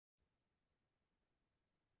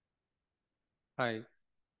Hi,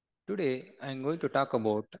 today I'm going to talk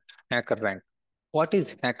about HackerRank. What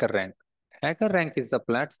is HackerRank? HackerRank is the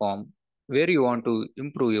platform where you want to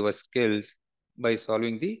improve your skills by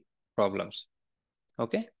solving the problems.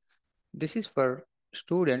 Okay, this is for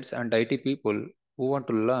students and IT people who want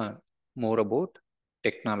to learn more about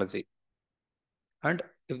technology and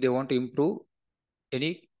if they want to improve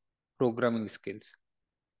any programming skills.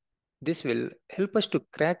 This will help us to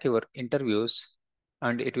crack your interviews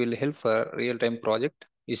and it will help for real-time project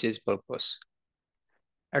usage purpose.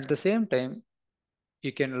 At the same time,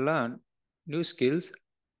 you can learn new skills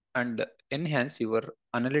and enhance your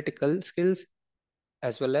analytical skills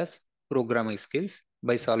as well as programming skills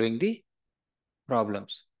by solving the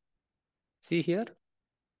problems. See here,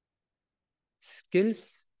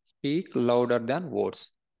 skills speak louder than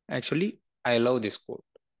words. Actually, I love this quote.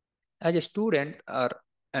 As a student or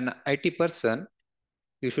an IT person,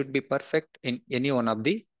 you should be perfect in any one of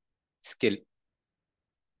the skill.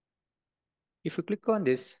 If you click on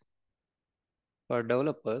this for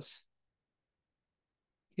developers,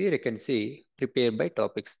 here you can see prepare by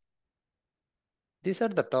topics. These are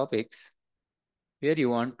the topics where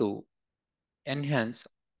you want to enhance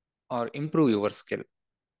or improve your skill.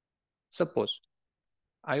 Suppose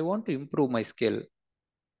I want to improve my skill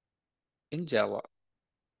in Java.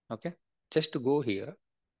 Okay, just to go here.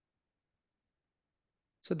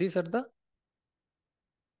 So these are the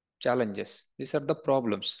challenges. These are the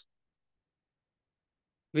problems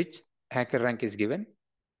which HackerRank is given.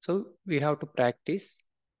 So we have to practice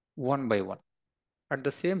one by one. At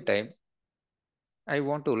the same time, I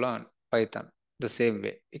want to learn Python the same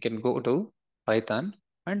way. You can go to Python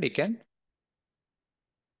and you can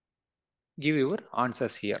give your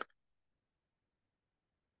answers here.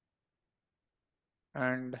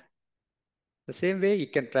 And the same way you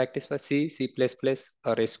can practice for C, C++,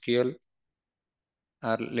 or SQL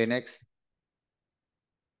or Linux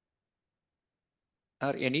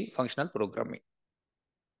or any functional programming.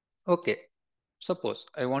 Okay, suppose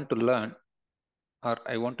I want to learn or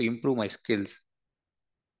I want to improve my skills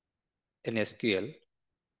in SQL,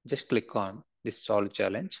 just click on this solve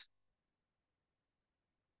challenge.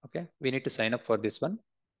 Okay, we need to sign up for this one.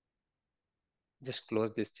 Just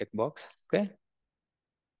close this checkbox. Okay,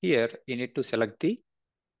 here you need to select the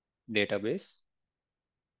database.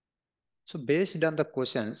 So based on the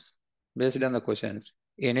questions,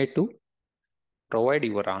 you need to provide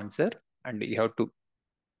your answer and you have to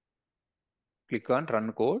click on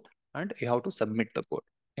run code and you have to submit the code.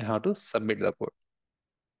 You have to submit the code.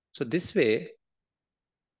 So this way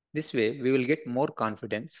we will get more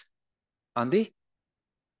confidence on the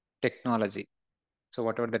technology. So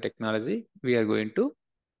whatever the technology we are going to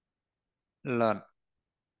learn.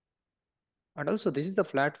 And also this is the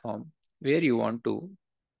platform where you want to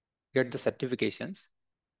get the certifications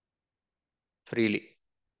freely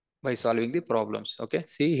by solving the problems. Okay,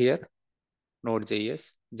 see here,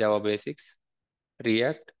 Node.js, Java Basics,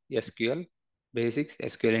 React, SQL, Basics,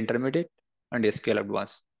 SQL Intermediate, and SQL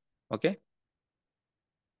Advanced. Okay,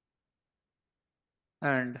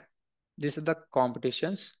 and these are the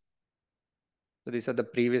competitions. So these are the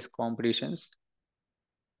previous competitions.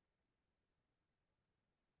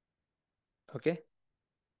 Okay,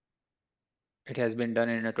 it has been done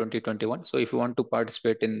in 2021. So if you want to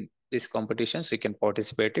participate in these competitions, you can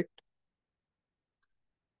participate it.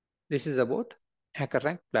 This is about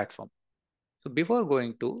HackerRank platform. So before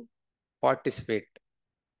going to participate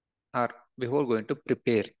or before going to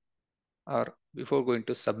prepare or before going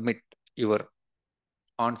to submit your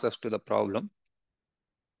answers to the problem,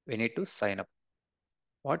 we need to sign up.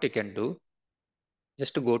 What you can do,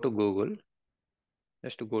 just to go to Google,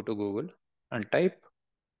 and type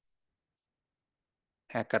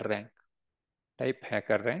HackerRank. Type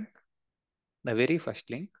HackerRank, the very first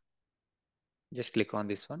link, just click on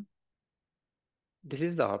this one. This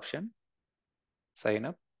is the option, sign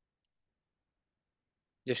up.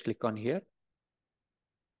 Just click on here.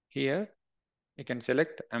 Here, you can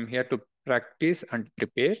select, I'm here to practice and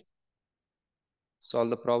prepare, solve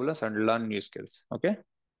the problems and learn new skills. Okay,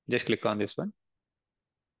 just click on this one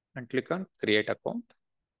and click on create account.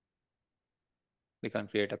 Click on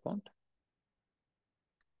create account.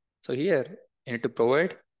 So here, you need to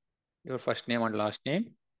provide your first name and last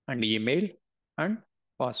name and email and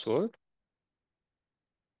password.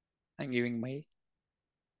 I'm giving my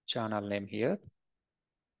channel name here,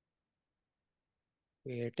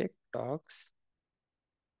 VITechTalks,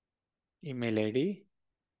 email ID,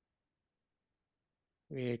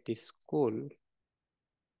 VITschool92.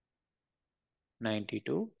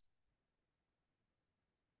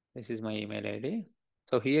 This is my email ID.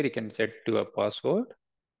 So here you can set your password.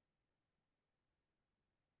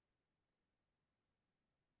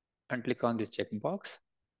 and click on this checkbox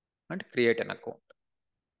and create an account.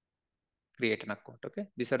 Create an account. Okay.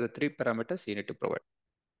 These are the three parameters you need to provide.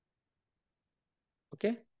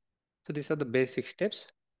 Okay. So these are the basic steps.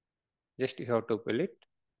 Just you have to fill it.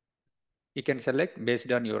 You can select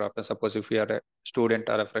based on your option. Suppose if you are a student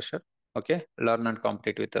or a fresher, okay, learn and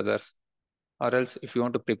compete with others. Or else if you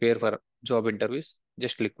want to prepare for job interviews,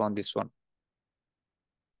 just click on this one.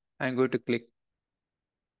 I'm going to click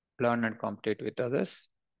learn and compete with others.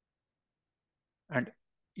 And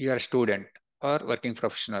you are a student or working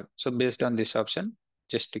professional. So based on this option,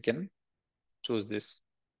 just you can choose this.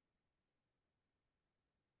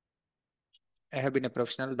 I have been a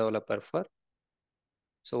professional developer for.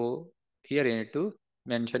 So here you need to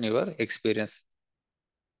mention your experience,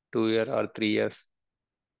 2 years or 3 years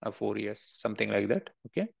or 4 years, something like that.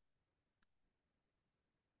 Okay.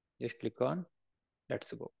 Just click on,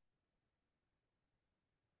 let's go.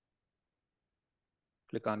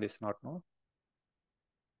 Click on this not now.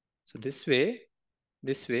 So this way,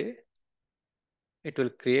 it will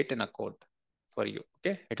create an account for you.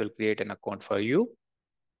 Okay. It will create an account for you.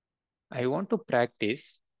 I want to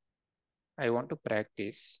practice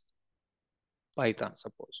Python,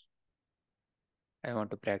 suppose. I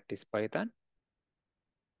want to practice Python.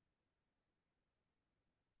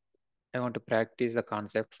 I want to practice the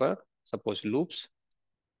concept for, suppose, loops.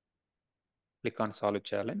 Click on solve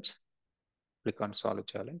challenge. Click on solve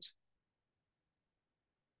challenge.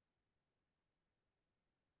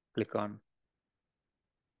 Click on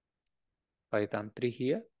Python 3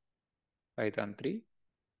 here. Python 3.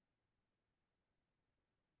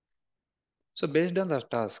 So based on the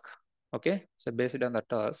task, okay. So based on the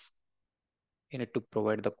task, you need to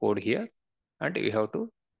provide the code here, and you have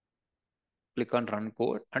to click on run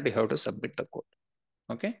code, and you have to submit the code.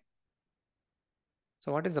 Okay.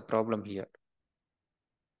 So what is the problem here?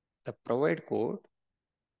 The provide code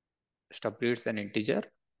updates an integer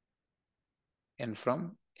and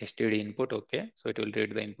from std input. Okay. So it will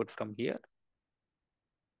read the input from here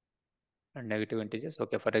and negative integers.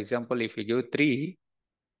 Okay. For example, if you give 3,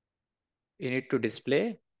 you need to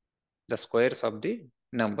display the squares of the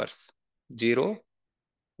numbers 0,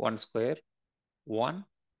 1 square, 1,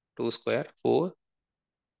 2 square, 4,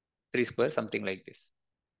 3 square, something like this.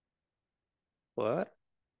 For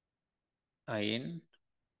I in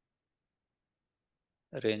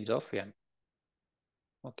range of n.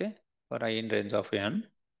 Okay. For I in range of n,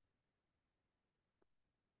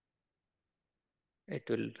 it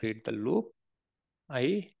will read the loop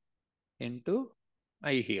I into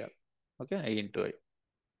I here. Okay. I into I.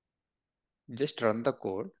 Just run the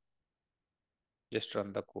code. Just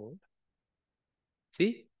run the code.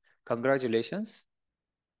 See, congratulations.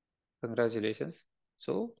 Congratulations.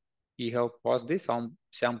 So you have passed the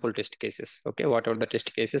sample test cases. Okay. Whatever the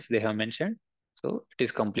test cases they have mentioned. So it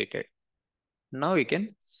is completed. Now we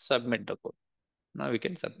can submit the code. Now we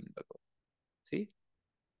can submit the code. See,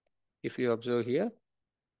 if you observe here,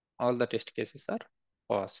 all the test cases are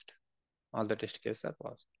passed. All the test cases are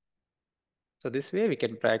passed. So this way we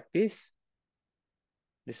can practice.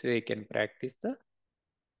 This way we can practice the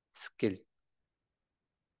skill.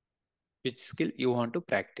 Which skill you want to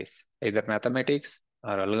practice? Either mathematics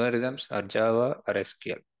or algorithms or Java or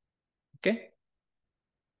SQL. Okay.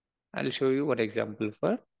 I'll show you one example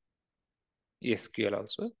for SQL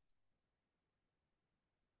also.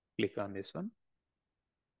 Click on this one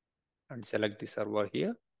and select the server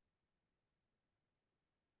here.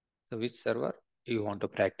 So which server you want to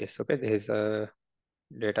practice? Okay, there is a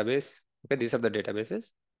database. Okay, these are the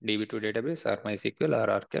databases: DB2 database or MySQL or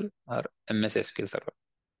Oracle or MS SQL server.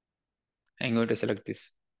 I'm going to select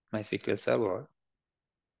this MySQL server.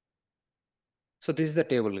 So this is the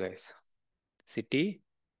table, guys. City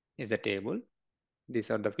is the table.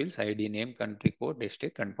 These are the fields: ID, name, country code,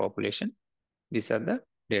 district, and population. These are the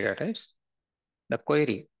data types. The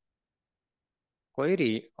query.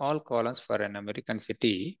 Query all columns for an American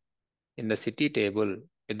city. In the city table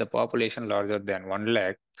with the population larger than 1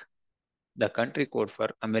 lakh, the country code for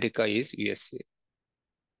America is USA.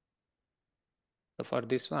 So for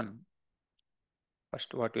this one,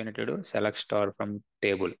 first what we need to do, select star from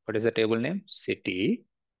table. What is the table name? City.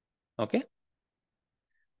 Okay.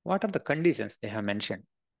 What are the conditions they have mentioned?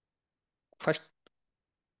 First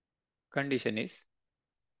condition is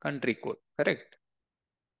country code, correct?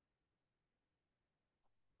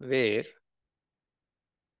 Where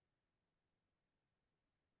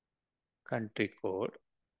country code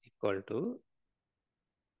equal to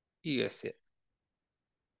USA.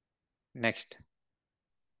 Next,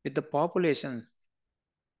 with the populations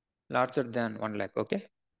larger than 1 lakh, okay?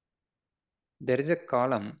 There is a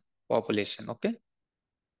column population, okay?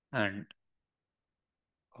 And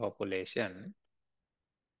population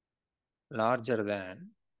larger than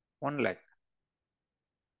 1 lakh,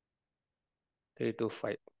 3 to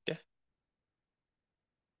 5. Okay.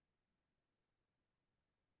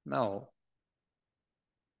 Now,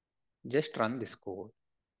 just run this code.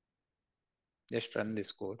 Just run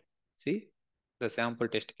this code. See, the sample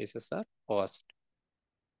test cases are paused.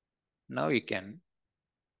 Now you can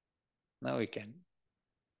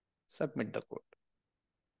submit the code.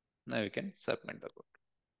 Now you can submit the code.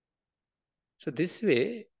 So this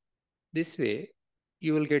way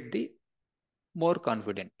you will get the more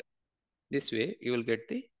confident. This way you will get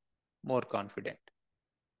the more confident.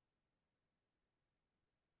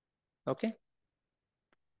 Okay.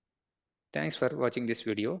 Thanks for watching this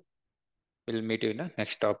video. We'll meet you in the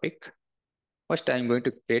next topic. First, I'm going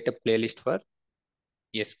to create a playlist for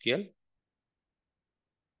SQL.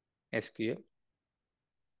 SQL.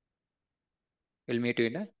 We'll meet you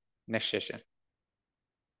in the next session.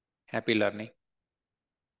 Happy learning.